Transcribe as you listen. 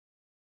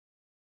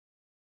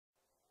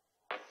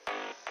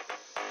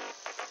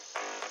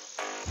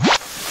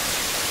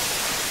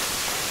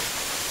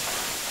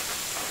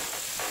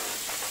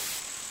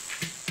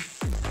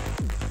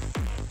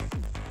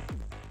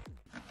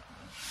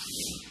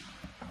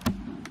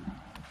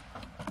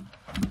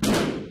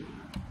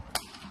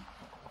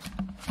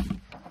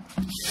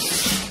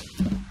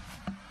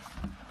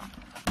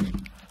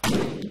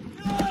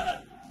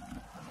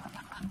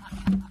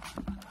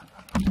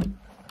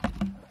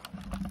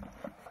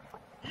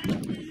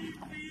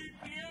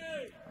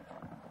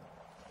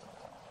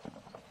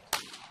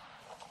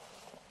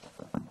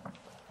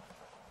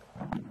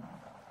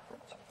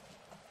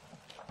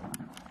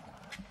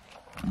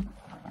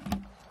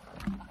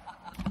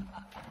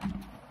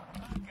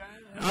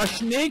Eine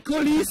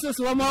Schneekulisse,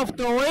 so wir auf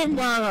der Alm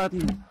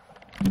waren.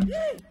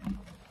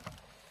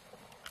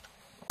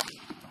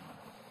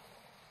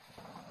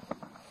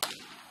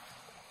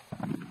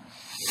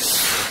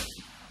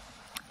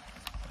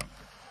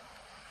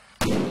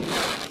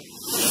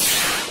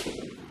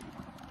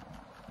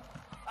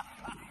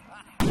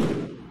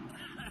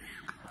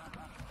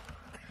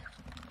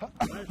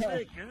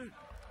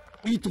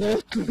 Ich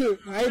Trottel,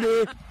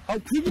 Alter,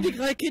 hab die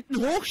Raketen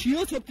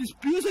hochschießt, hab das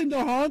Bier so in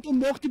der Hand und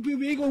mach die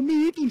Bewegung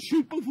mit und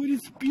schütt mir voll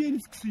das Bier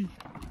ins Gesicht.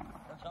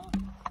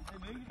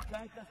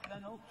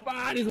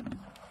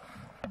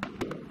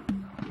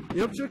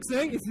 Ich hab schon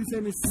gesehen, es ist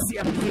eine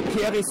sehr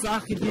prekäre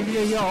Sache, die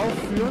wir hier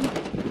aufführen.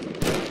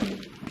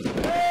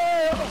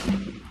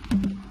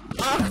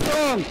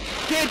 Achtung,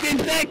 geht in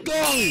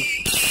Deckung!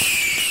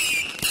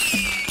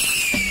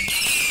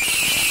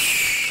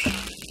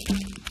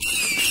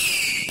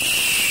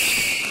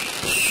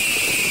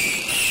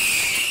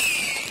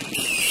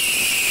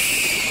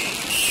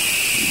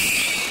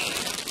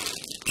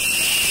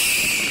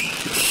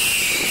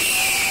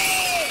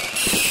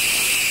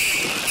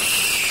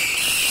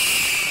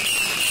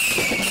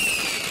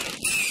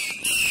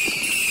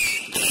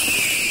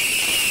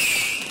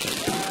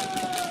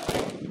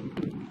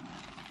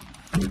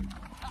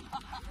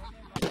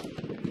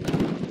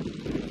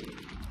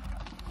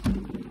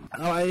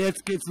 Aber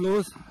jetzt geht's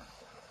los.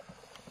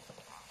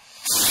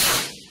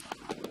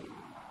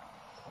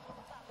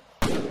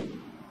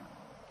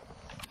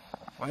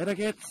 Weiter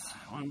geht's.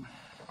 Und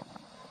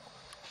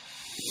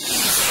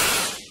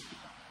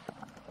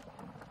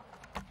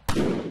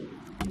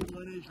das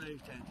war nicht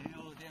schlecht, der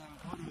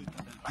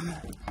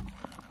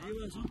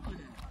war super.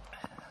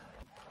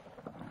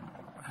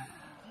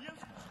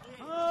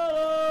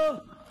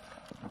 Hallo!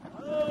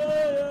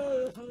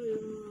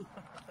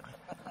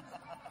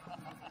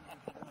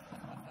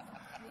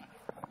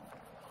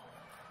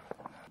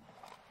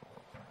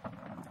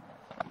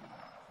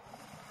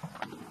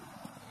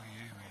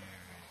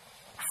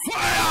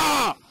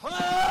 Feuer!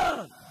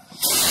 Feuer!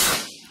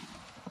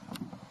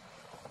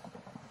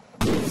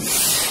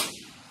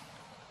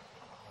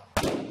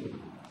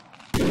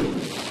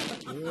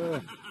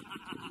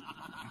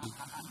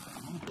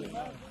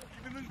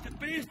 Ich bin wirklich der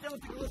Beste auf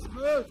der großen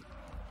Welt.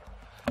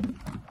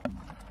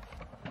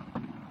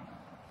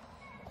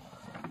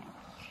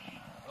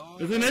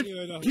 Also nicht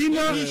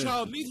Kinder, mit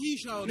hinschauen,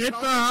 nicht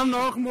daheim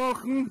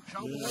nachmachen.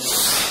 Schau mal.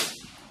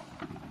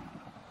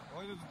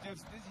 Alter, du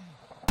darfst nicht.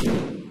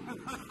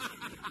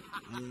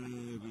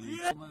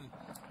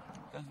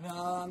 Dass mir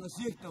einer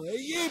sieht,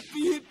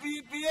 yippie, yippie,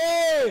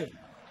 yippie!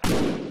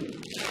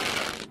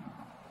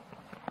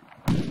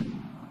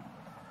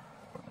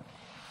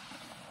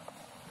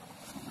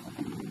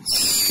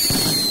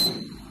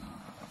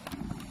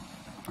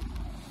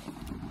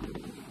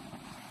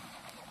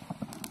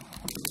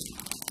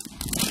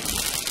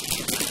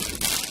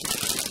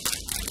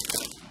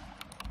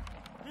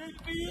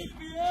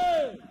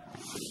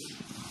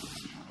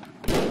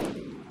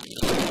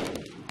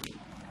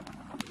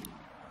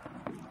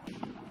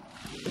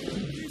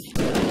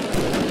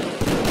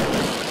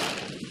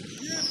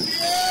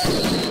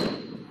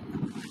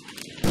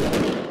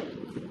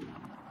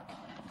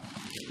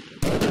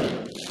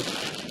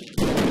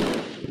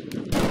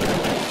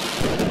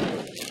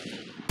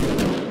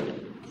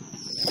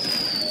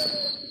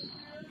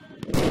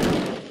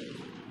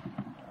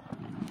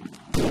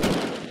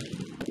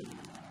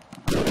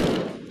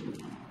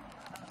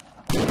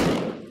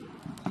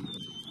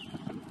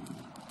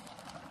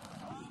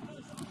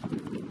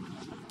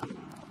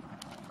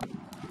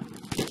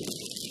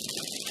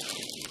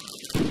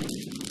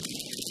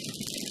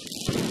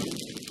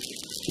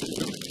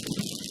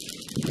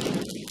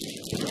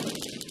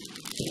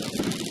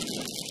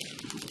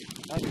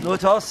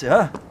 Not aus,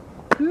 ja?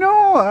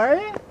 Neu?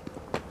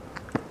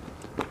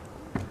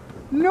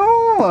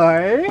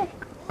 Neu?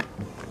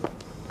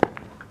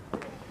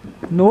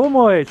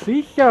 Nochmal,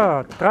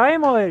 sicher.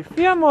 3-mal,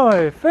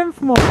 4-mal,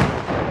 5-mal.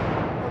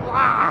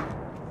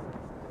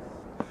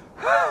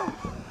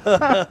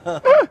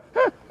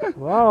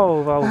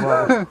 Wow, wow,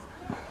 wow.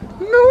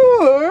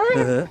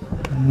 Neu?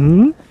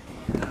 Hm?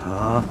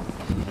 Ja.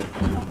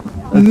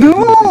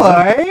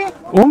 Neu?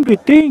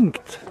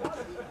 Unbedingt.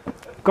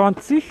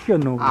 Ganz sicher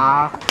noch.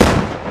 Ach.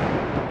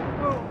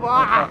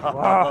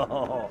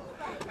 Wow.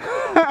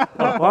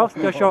 Da brauchst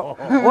du ja schon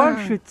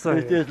Ohrenschützer.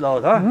 Ist das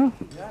laut, ha?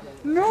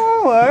 Neu?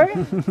 Ja,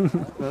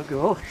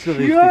 gemacht, so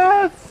richtig.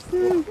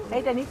 Schürzen.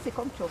 Hey, der nächste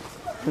kommt schon.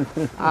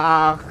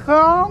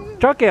 Achtung.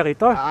 Schau, Geri,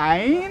 da.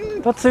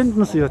 Ein Da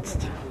zünden sie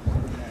jetzt.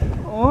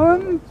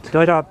 und Da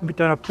hat er mit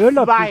einer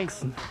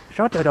Böllerbixen.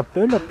 Schau, der hat eine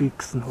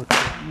Böllerbixen.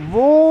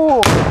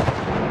 wo?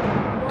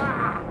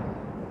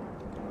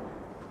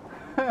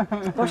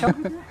 Da, schau.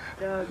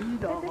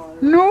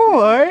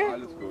 Neu?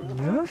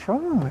 Ja, schau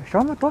mal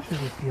da,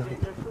 Geri.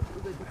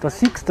 Da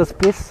siehst du das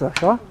besser.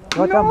 Schau,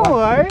 da, da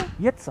mal. Neu?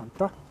 Jetzt,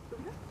 da.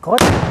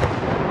 Gerade.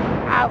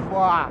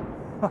 Aber.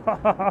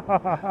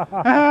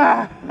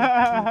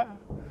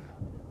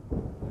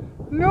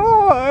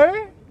 Neu?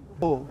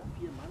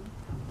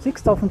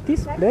 Siehst du auf dem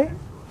Display?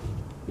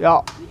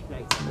 Ja.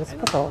 Jetzt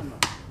pass auf.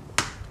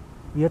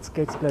 Jetzt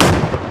geht's gleich.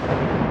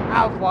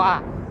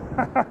 Aua.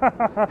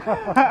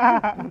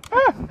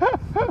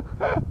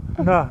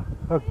 Na,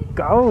 ein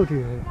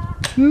Gaudi.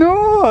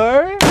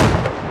 Null.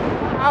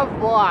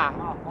 Aua.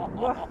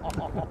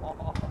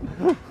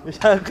 Ich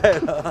habe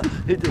keine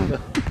Idee.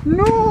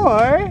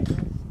 Null.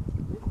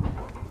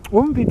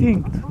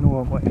 Unbedingt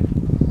noch einmal.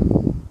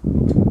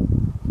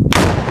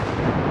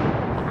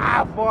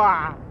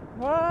 Aua.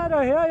 Ah,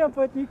 da hör ich ja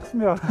bald nichts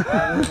mehr.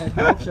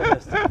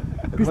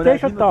 Bist Man du hat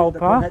schon nicht taub,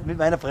 mehr- man ha? hat mit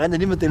meiner Freundin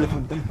nicht mehr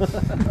telefonieren.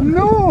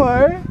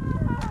 Null.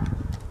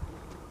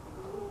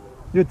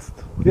 Jetzt.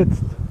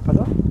 Pass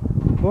auf.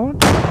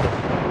 Und?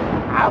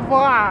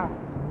 Aua.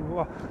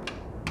 Wow.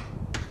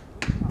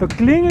 Da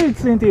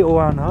klingelt's in die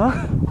Ohren, ha?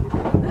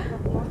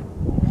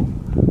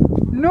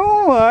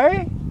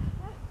 Null.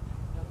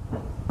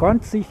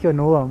 Ganz sicher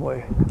noch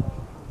einmal.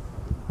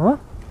 Ha?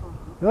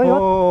 Ja,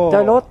 Oh.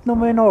 der lädt noch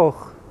mal nach.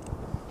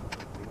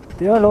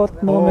 Der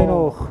lädt noch mal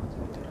nach.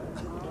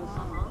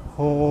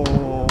 Oh.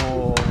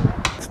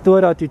 Jetzt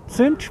tut er die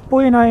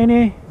Zündspulen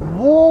rein.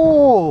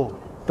 Wo?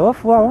 Da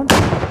vor uns.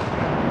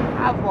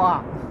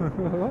 Aua.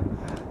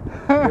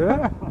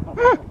 Ja.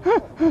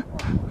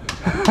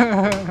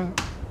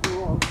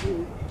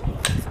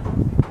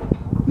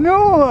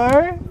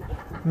 Null.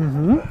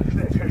 Mhm.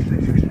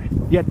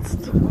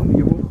 Jetzt.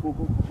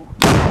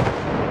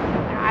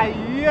 Ja,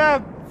 jetzt.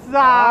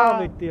 Ah,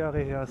 mit der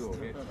erst.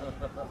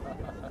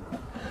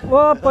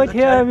 Oh, bald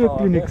her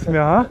wirklich nichts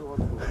mehr, ha?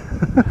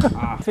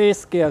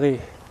 Fest, Gary.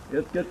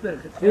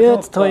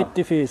 Jetzt halt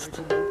die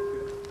fest.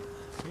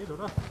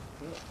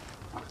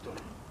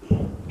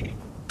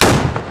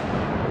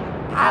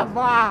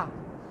 Aua.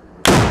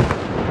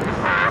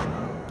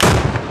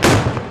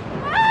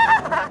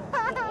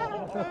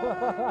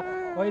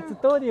 War jetzt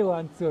da die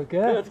Ohren zu,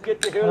 gell? Jetzt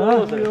geht die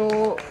Höhle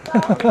los.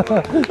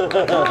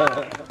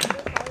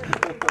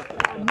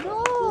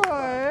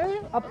 Null.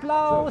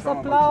 Applaus,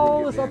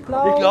 Applaus,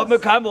 Applaus. Ich glaube,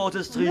 man kann auch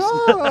das trissen.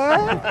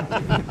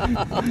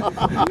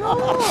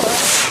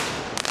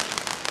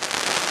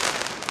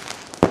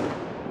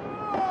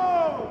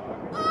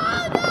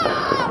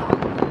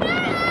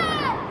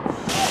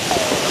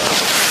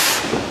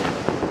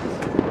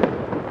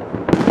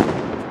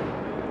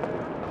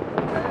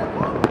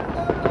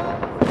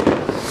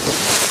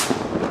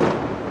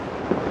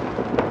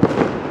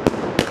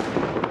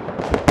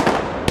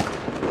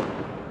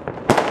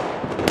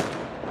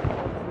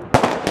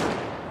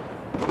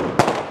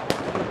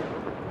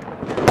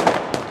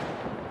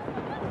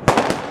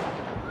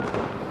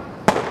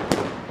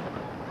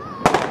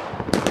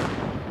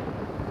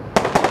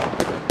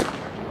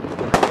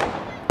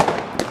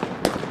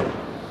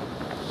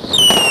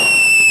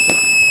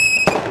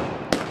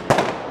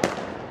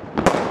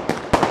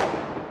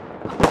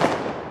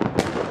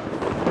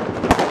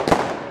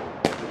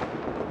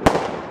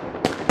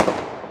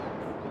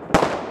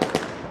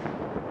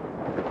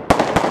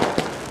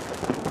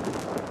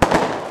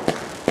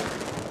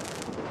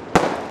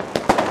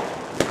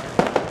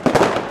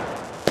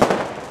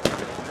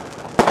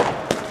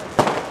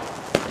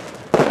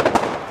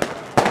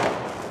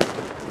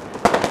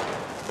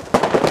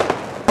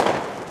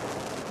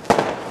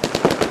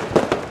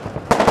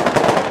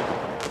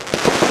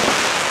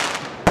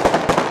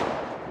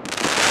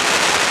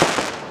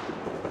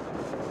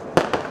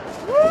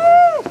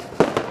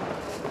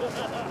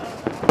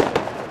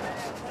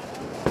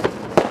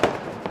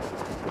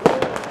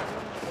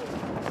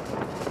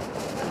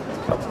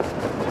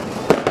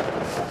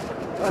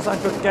 Das ist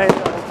einfach geile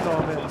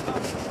Aufnahme.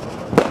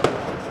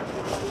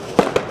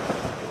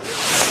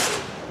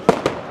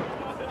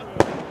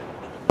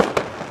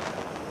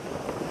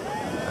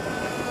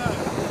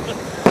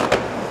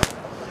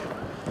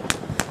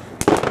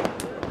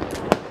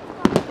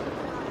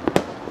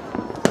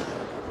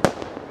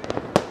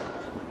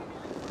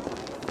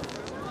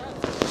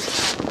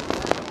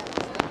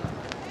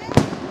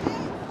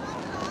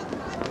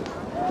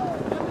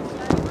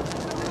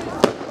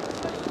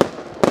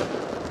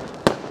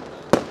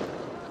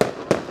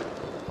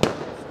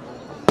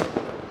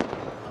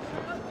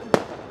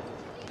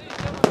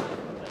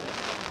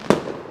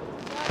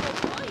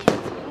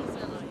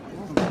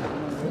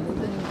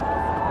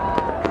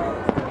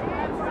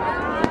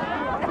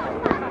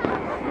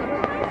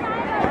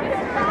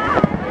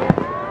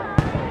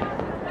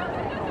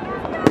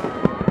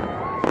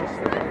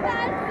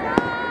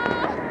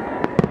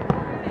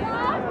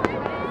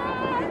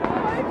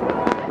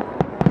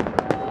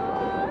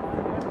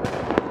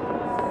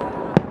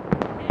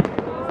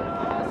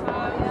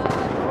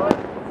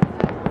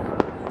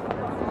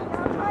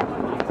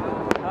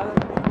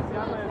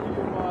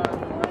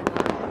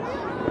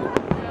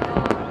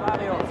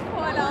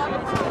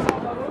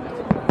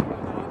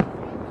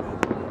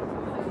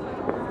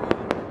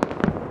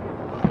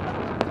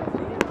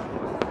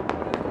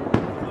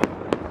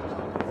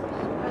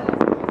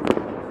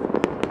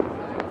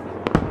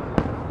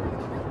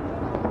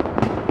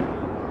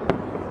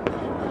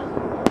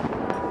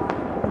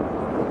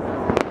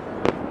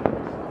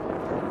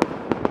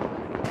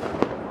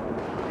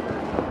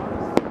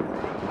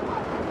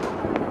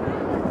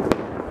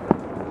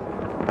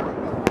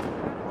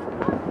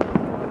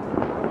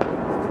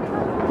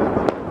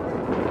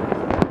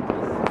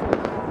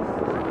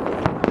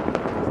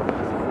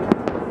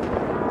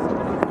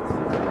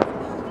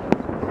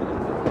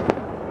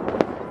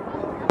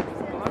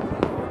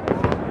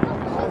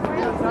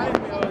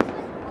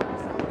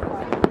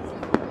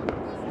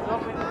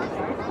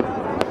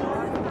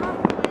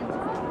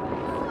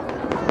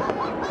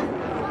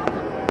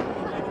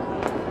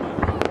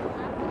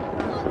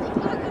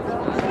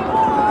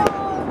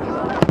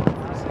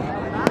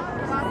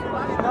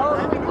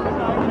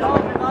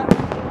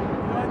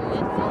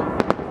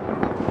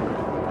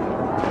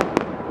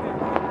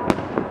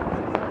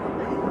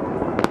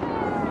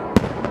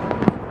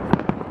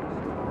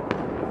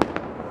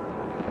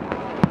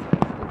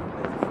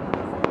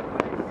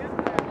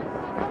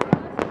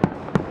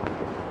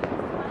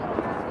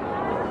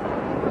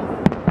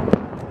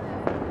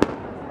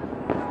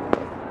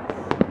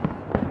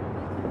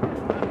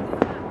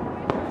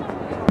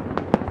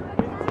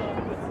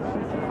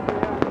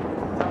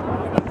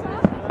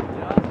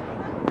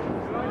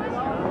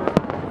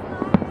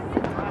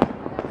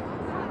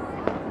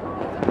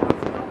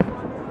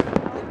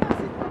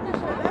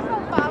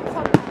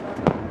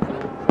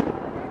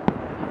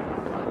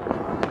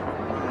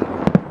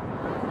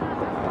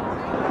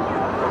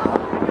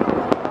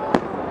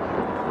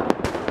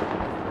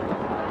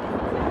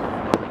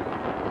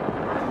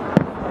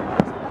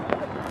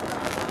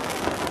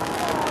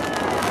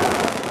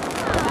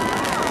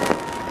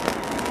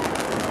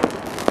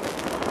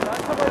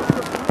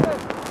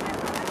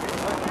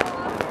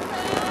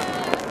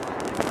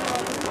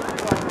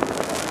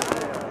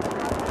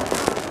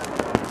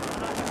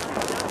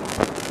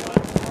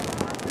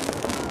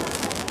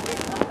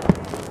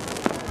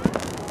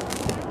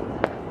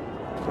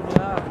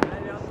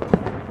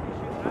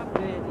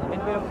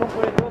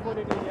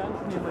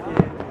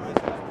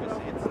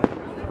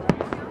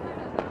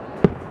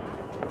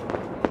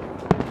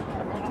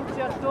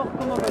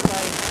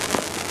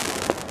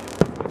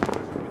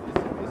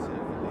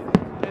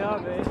 ja,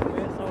 weil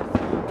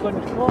so gar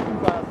nicht kochen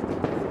passt.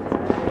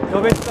 Ich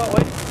habe jetzt da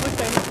alles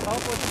Fulltime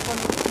drauf, was ich von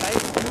den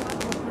 30 Minuten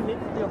was vom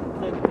letzten Jahr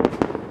gedreht habe.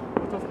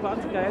 Was das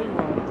ganz geil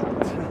war.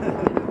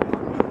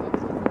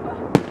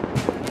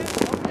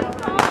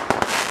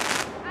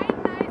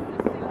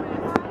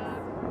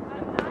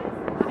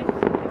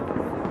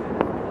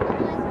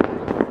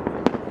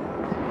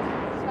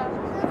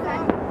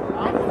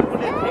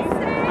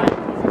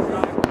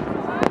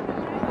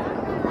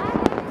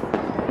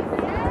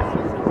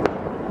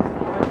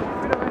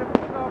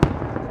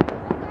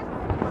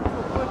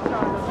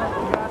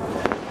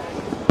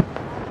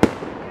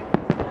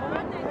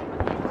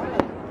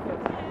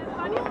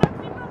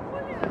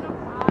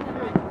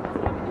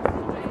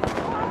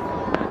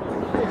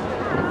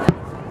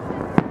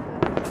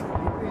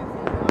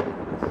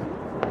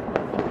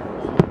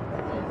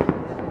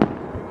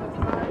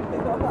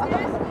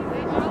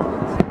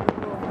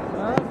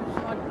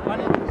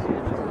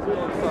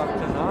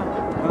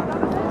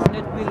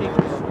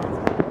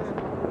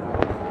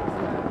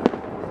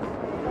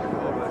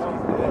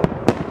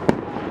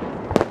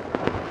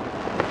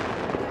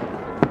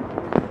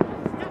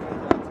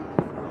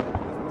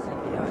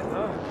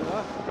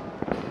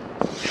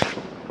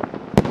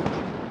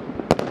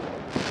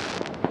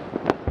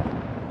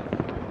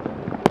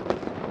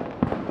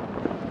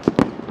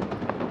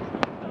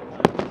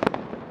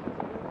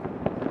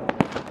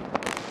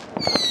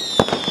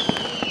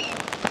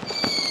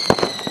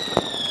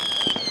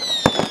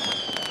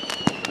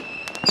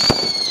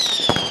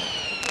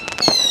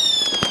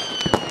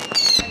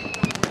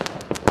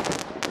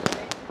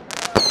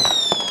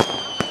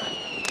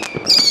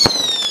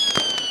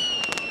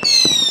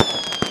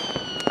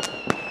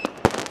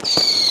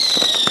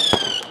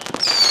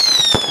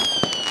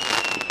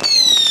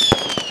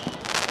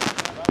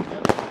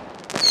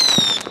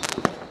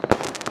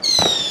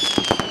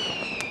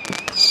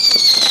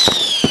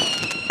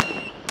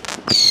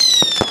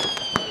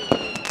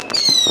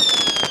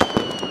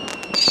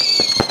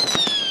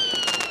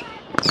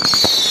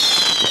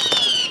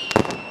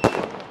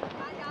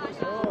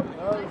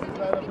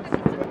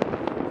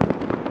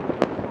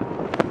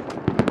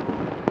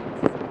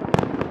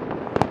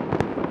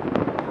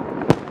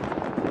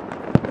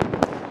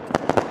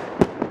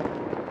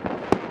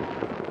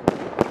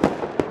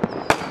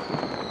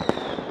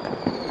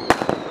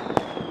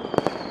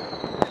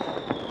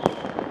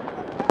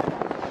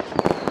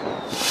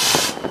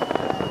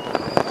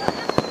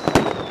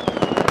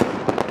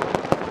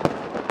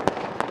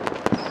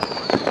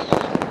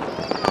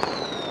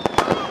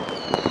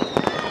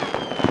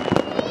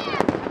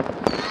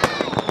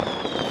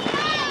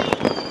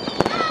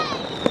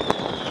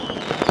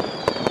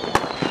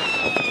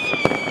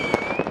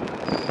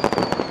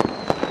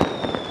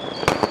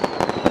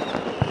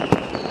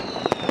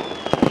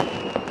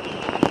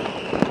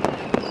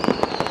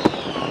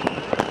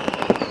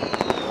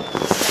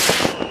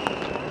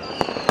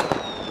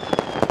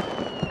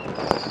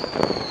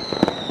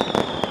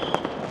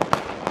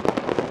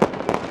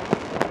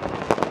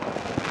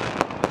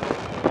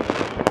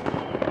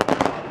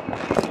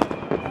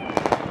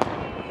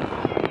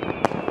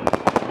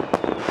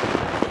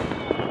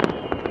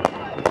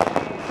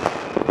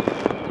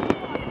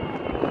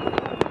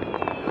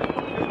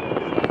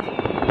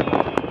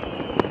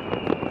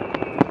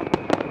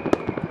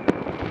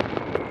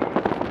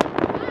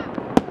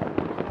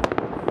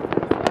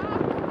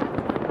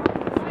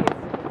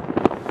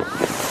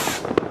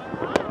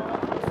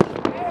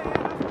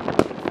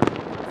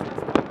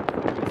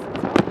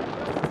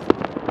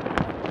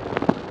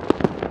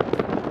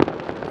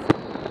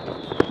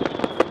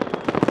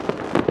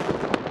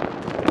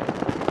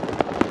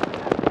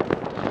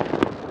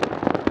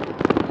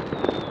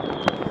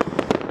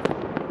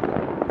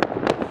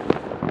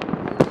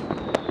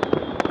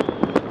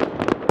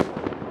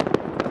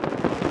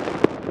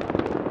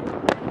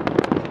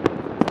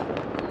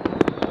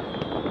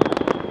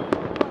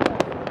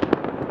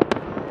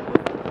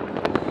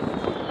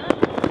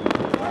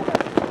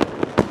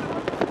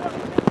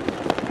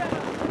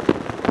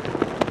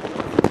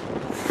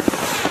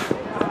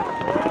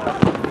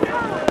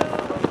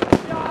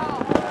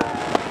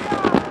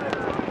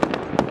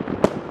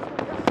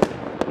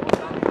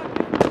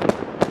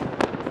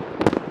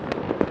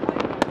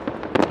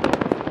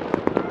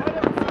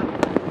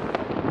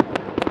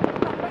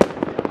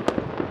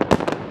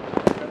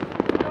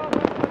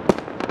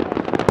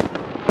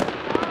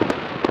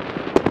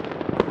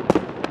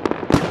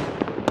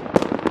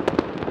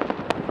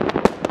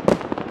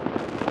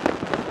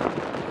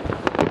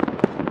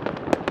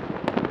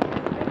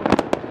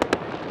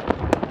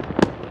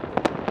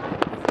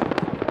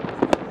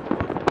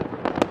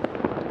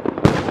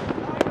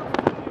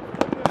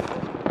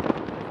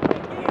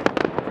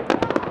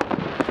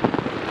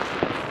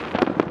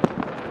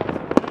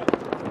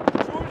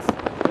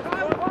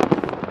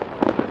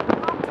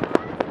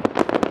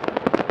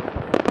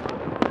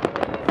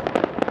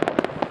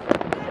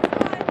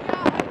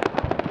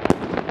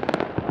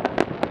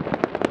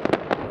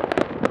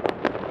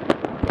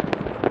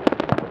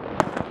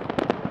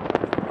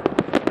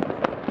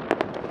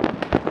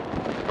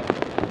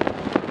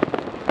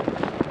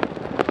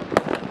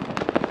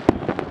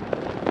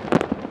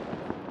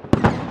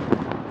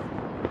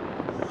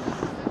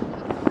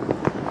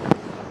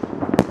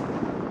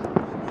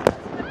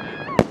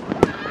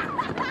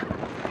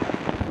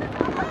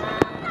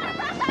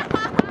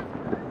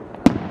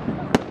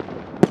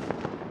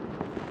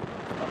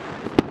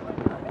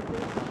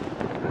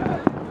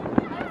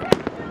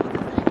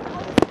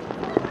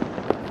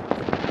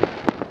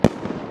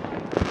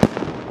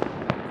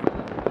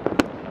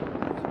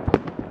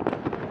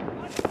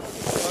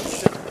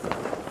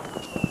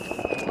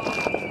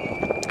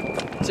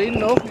 10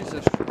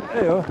 nachlesen.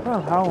 Ja,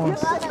 dann hauen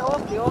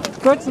wir uns.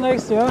 Gutes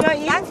nächstes Jahr. Ja,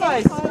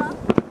 jedenfalls.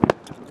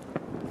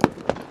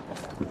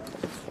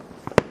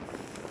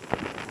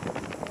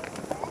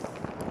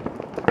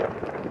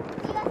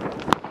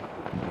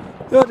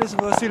 Ja, das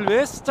war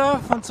Silvester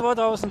von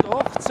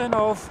 2018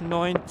 auf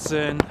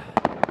 19.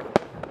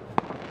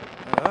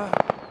 Ja,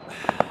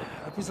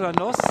 ein bisschen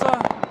nasser.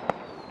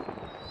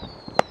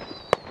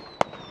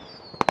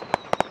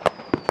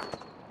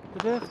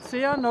 Riecht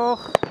sehr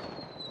nach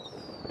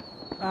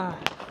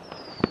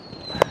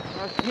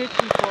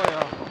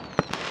Raketenfeuer.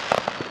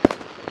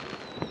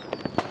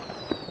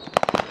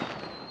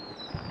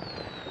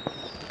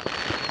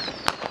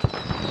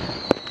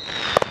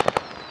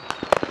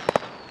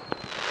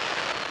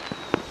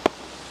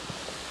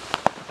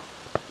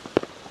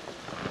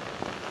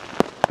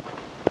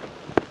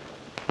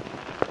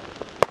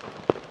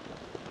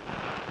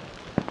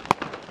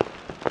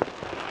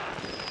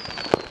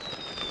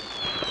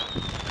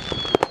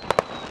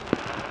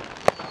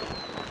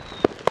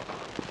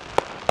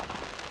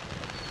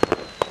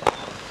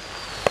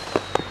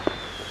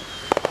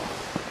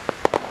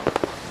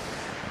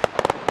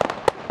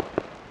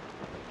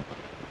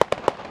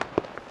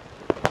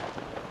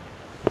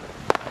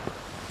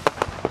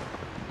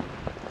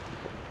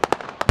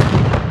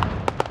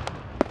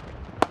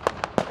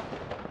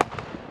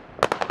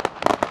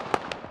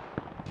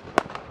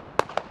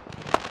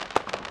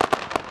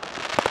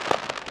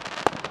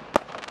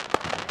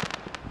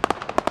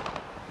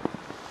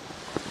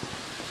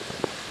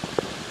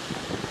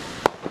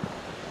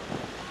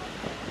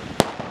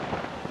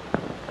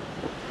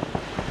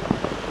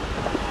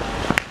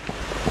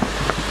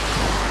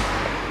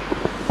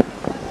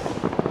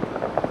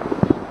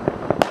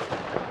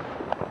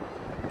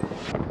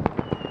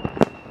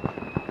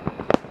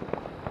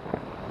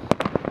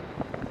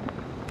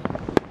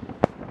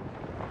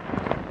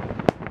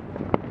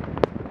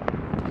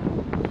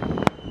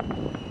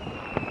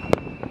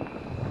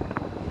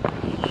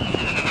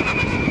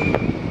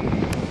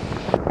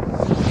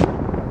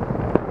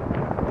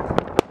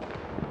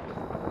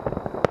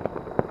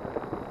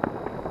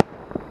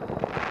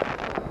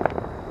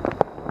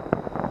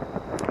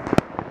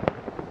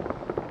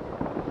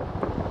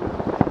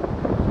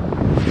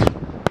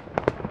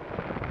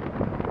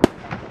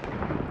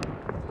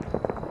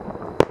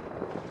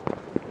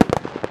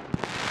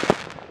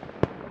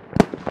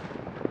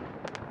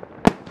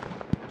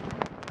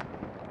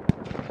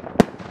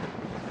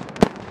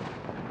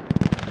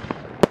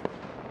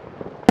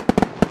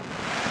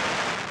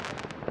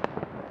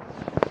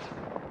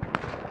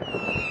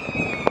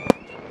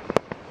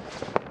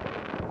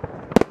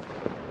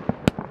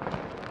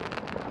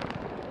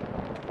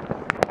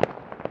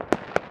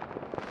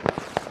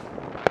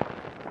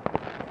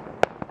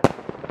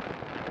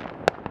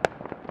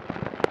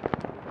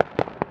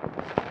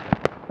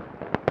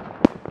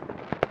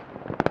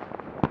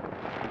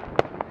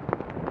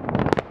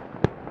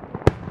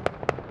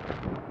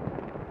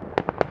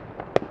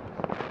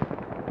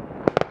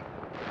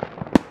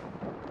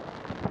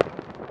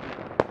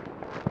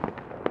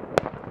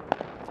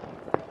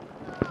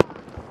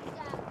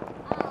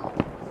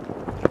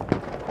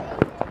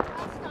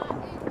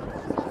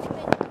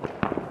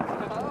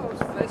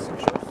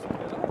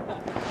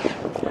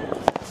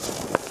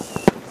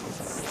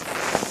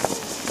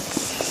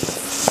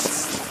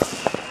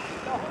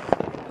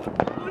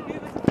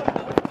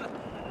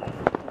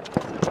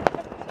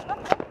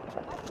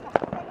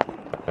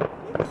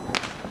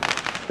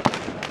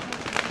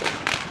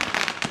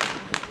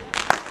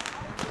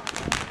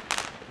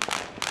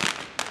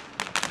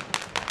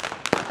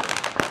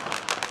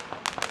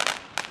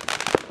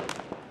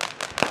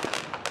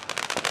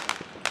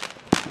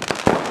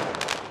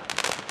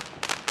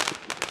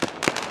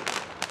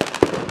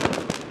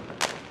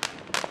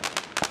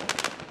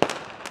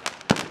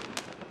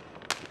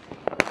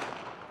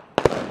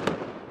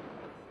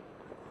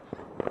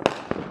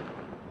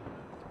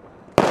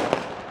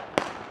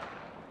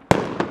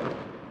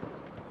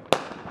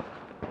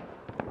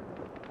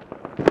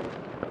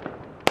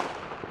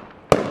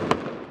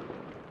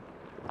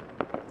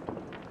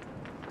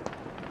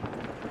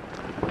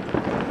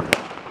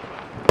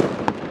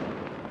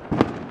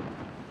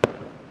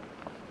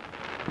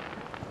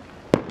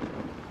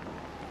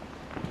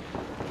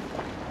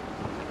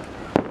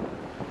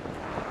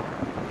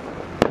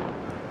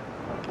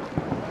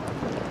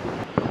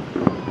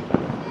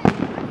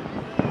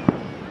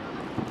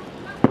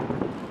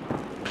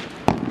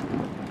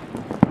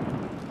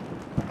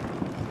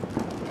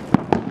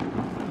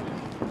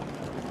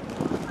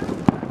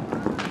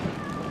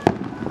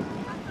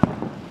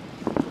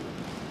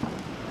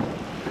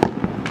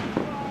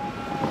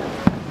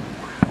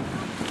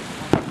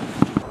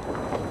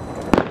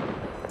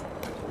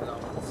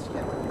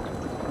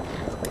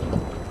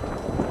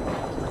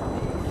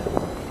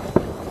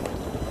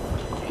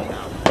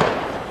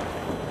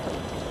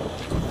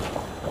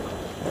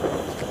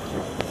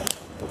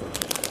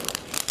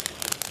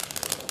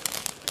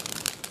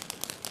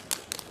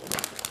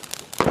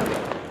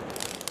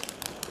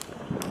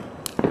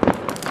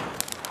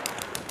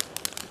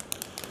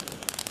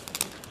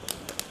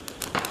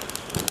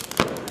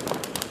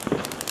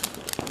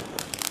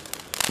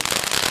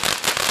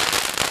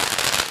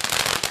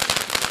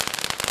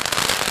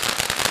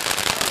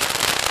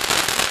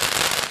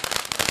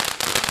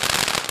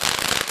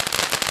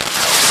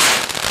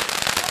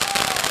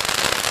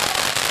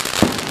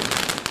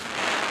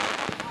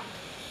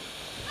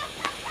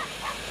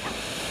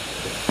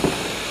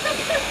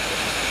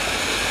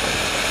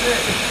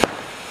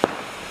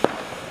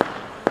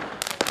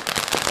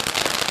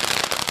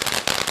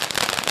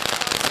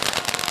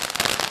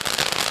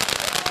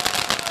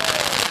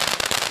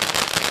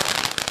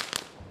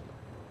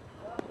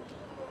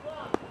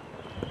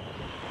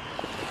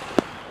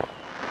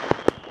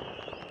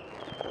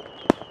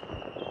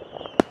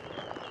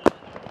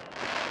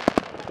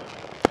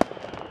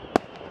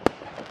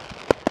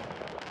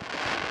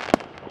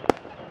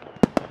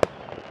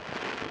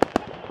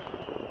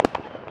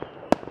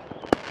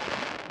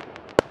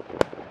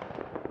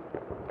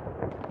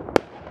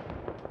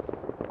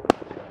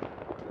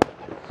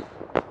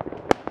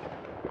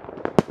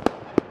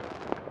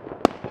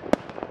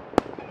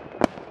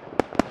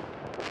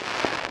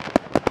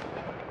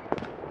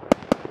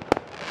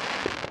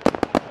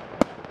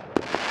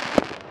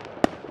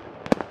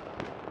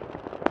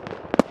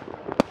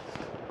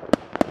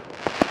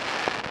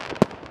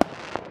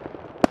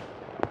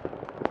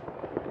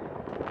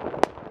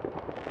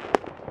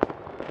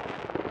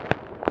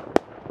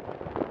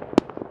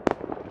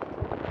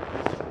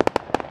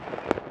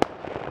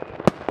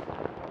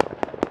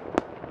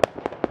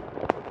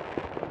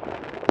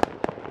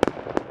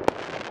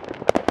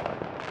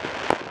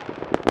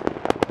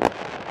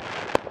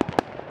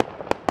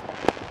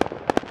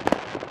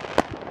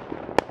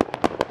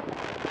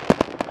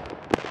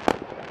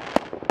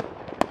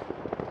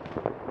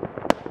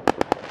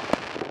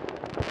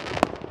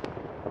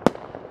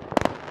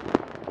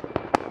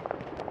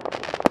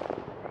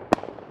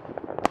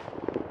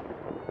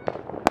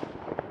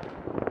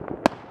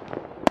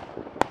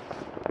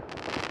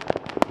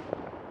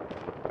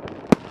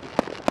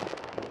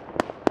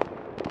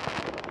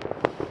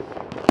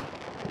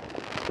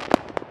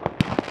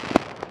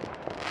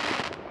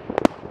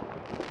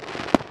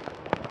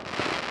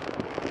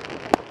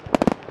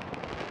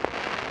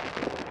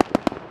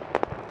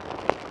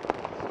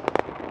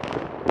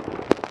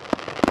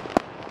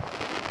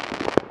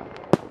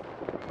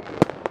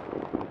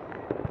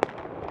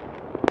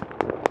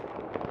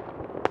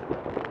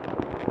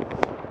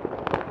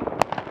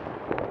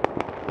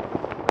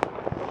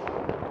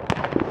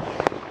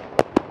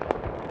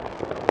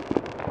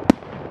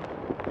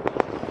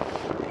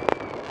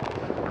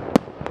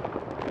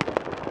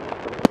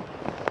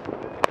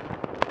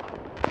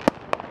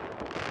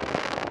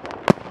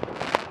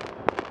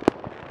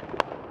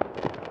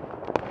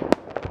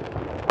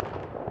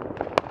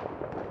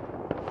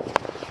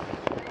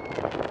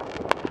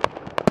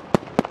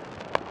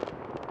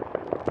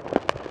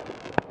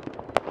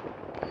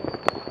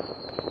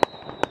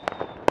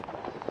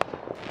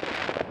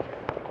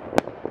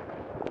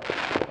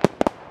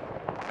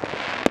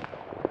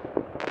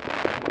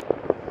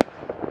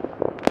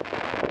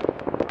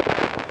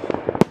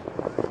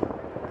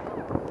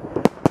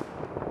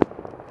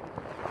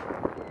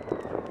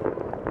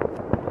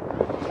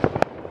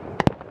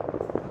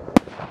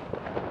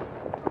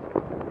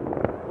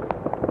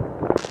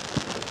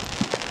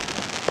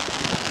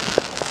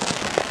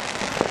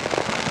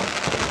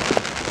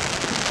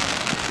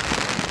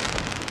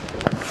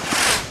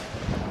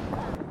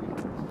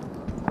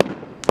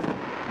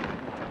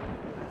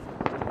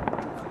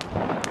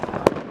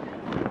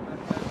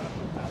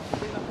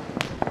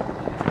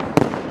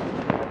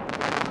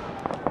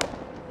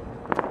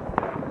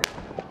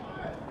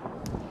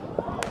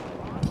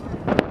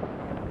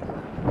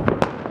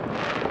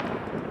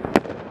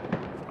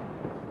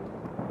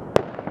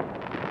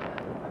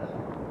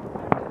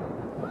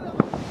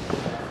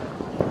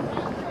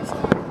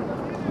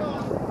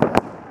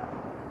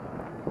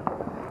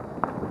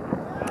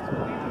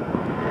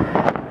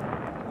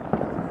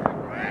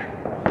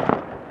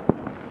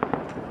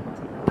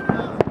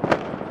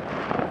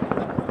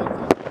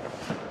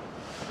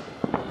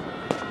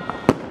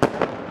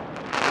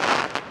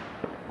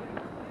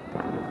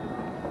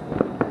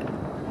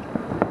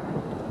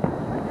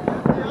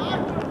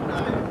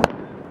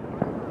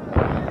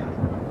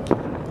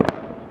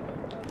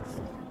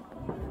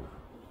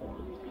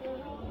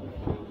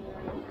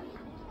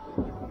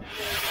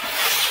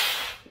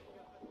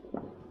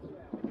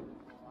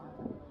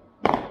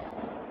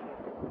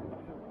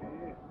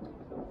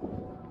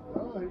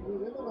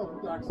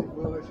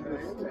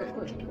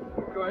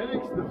 Gar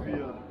nichts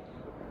dafür.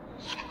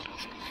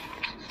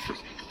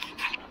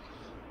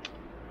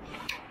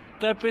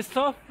 Der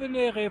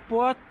besoffene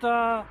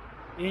Reporter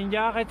im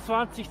Jahre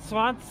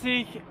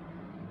 2020,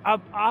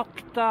 ab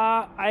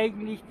ACTA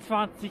eigentlich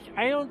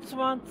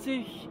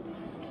 2021.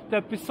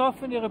 Der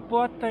besoffene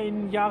Reporter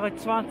im Jahre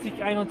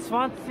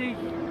 2021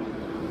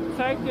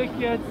 zeigt euch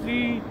jetzt,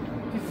 wie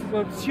die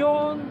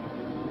Situation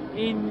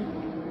in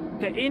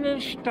der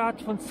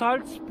Innenstadt von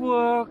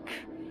Salzburg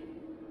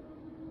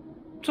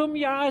zum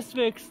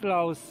Jahreswechsel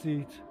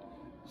aussieht.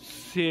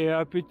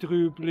 Sehr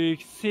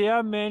betrüblich,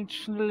 sehr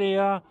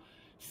menschenleer,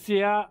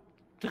 sehr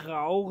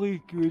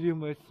traurig, würde ich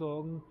mal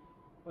sagen.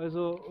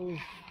 Also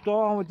da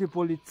haben wir die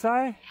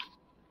Polizei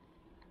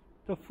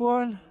da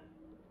vorne.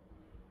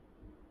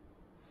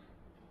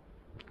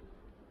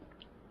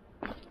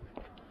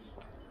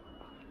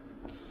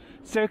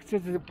 Seht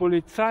jetzt die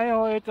Polizei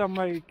heute,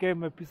 ich gehe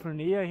mal ein bisschen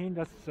näher hin,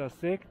 dass ihr es auch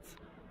seht.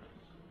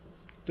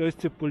 Da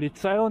ist die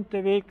Polizei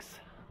unterwegs.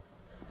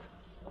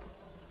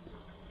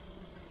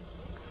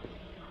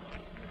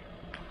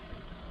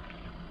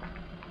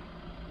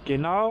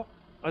 Genau,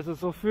 also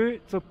so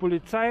viel zur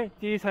Polizei,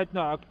 die ist halt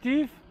noch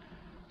aktiv.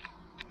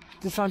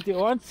 Das sind die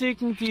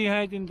einzigen, die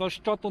halt in der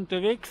Stadt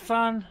unterwegs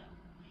sind.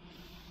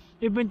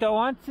 Ich bin der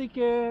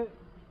einzige,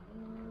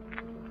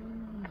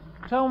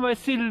 sagen wir mal,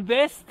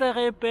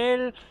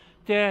 Silvester-Rebell,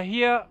 der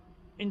hier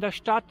in der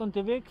Stadt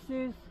unterwegs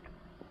ist.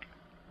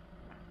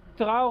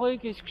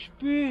 Trauriges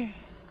Gespür.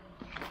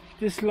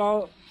 Das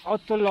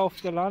Auto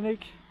läuft alleine.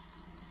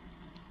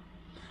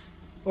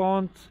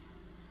 Und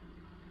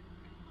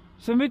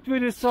somit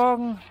würde ich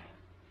sagen,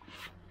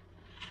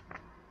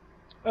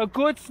 ein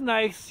gutes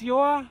neues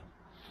Jahr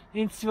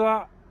ins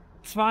Jahr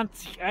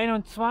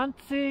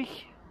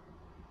 2021.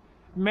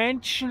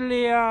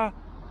 Menschenleer,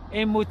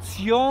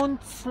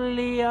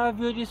 emotionsleer,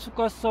 würde ich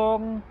sogar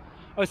sagen.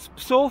 Als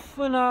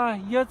Besoffener,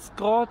 jetzt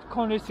gerade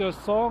kann ich es ja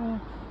sagen,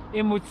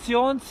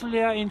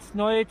 emotionsleer ins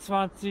neue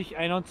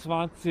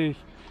 2021.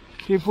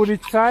 Die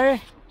Polizei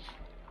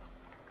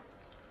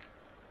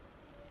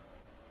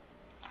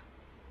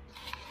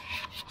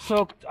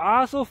sagt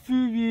auch so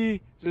viel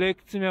wie,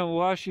 legt sie mir am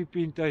Arsch, ich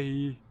bin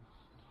dahin.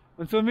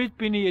 Und somit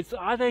bin ich jetzt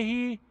auch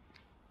dahin.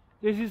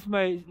 Das ist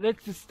mein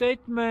letztes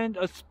Statement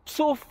als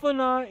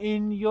Besoffener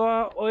im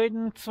Jahr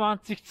alten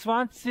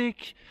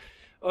 2020,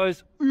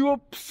 als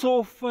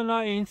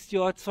Überbesoffener ins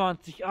Jahr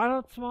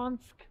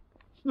 2021.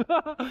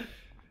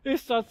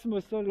 Ist das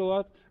mir so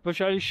laut.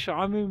 Wahrscheinlich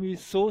schäme ich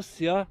mich so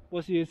sehr,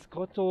 was ich jetzt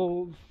gerade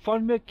so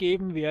von mir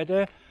geben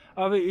werde.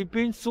 Aber ich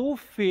bin so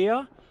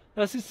fair,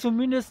 dass ich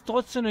zumindest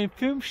trotzdem einen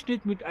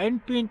Filmschnitt mit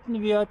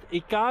einbinden werde.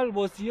 Egal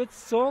was ich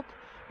jetzt sage,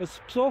 als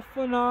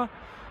Besoffener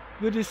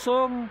würde ich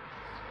sagen,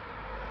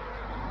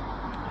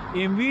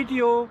 im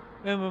Video,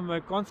 wenn wir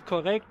mal ganz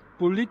korrekt,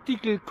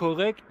 Political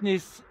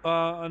Correctness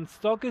ans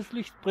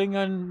Tageslicht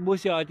bringen,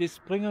 muss ja auch das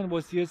bringen,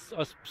 was ich jetzt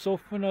als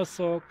Besoffener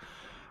sage.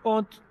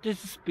 Und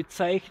das ist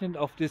bezeichnend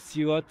auf das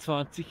Jahr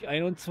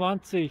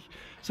 2021.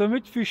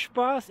 Somit viel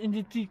Spaß in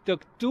die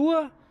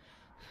Diktatur.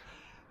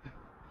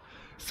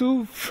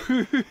 So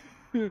viel.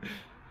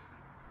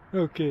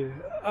 Okay.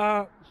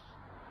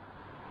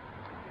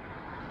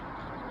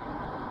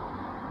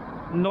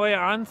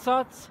 Neuer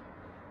Ansatz.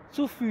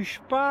 Zu viel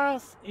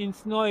Spaß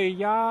ins neue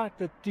Jahr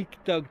der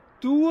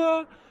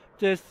Diktatur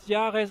des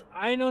Jahres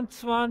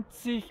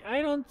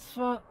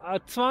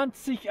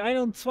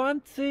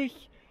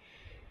 2021.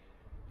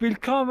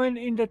 Willkommen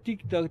in der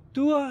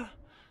Diktatur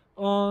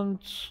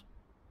und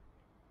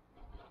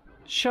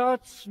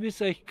schaut, wie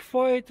es euch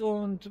gefällt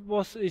und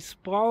was es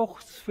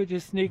braucht für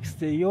das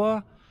nächste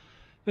Jahr.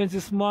 Wenn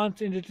es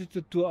meint, in der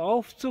Diktatur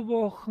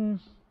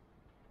aufzuwachen,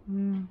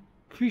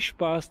 viel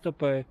Spaß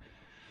dabei.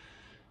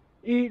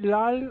 Ich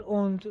lall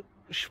und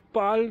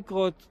spall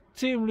grad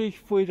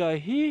ziemlich voll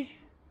dahin.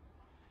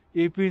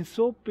 Ich bin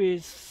so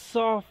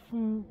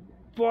besoffen,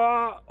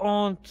 boah,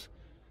 und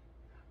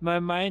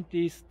mein Mind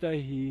ist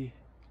dahin.